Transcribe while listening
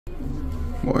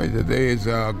Boy, today is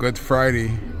Good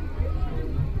Friday,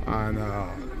 and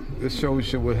this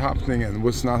shows you what's happening and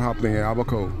what's not happening in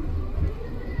Abaco.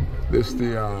 This is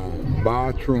the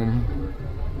bathroom.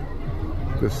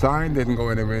 The sign didn't go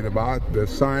anywhere. The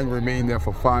sign remained there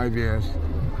for 5 years.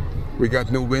 We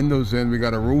got new windows in, we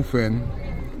got a roof in.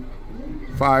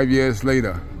 5 years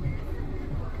later,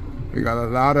 we got a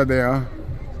ladder there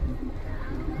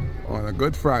on a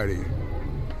Good Friday.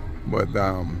 But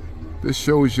this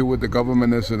shows you what the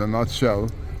government is in a nutshell.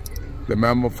 The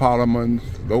member of parliament,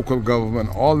 local government,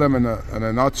 all them in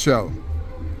a nutshell.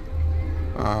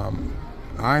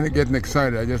 I ain't getting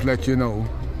excited. I just let you know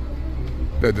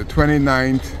that the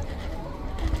 29th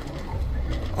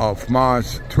of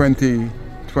March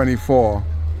 2024,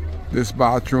 this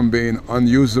bathroom being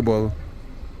unusable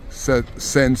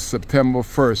since September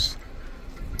 1st,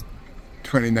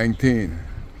 2019.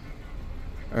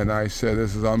 And I said,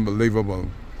 this is unbelievable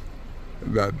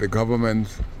that the government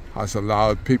has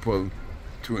allowed people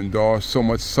to endure so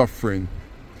much suffering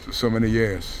for so many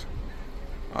years.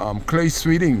 Clay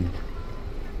Sweeting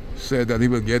said that he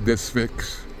will get this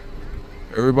fixed.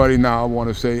 Everybody now want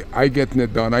to say, I getting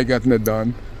it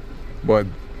done. But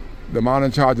the man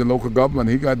in charge of local government,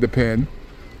 he got the pen.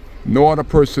 No other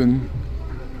person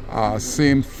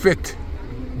seemed fit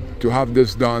to have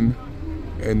this done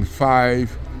in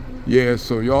 5 years.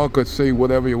 So y'all could say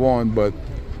whatever you want, but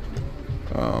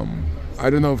I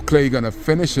don't know if Clay gonna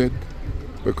finish it,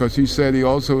 because he said he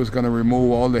also was gonna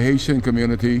remove all the Haitian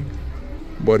community,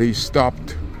 but he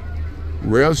stopped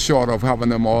real short of having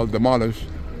them all demolished.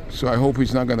 So I hope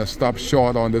he's not gonna stop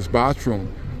short on this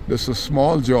bathroom. This is a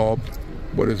small job,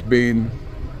 but it's been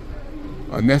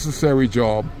a necessary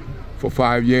job for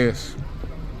 5 years.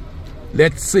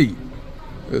 Let's see.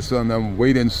 Let's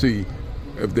wait and see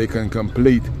if they can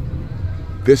complete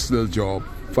this little job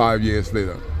 5 years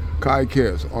later. Kai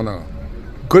Cares on a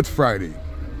Good Friday.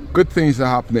 Good things are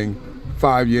happening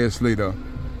 5 years later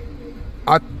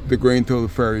at the Grain Toll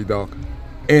Ferry Dock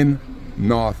in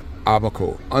North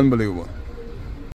Abaco. Unbelievable.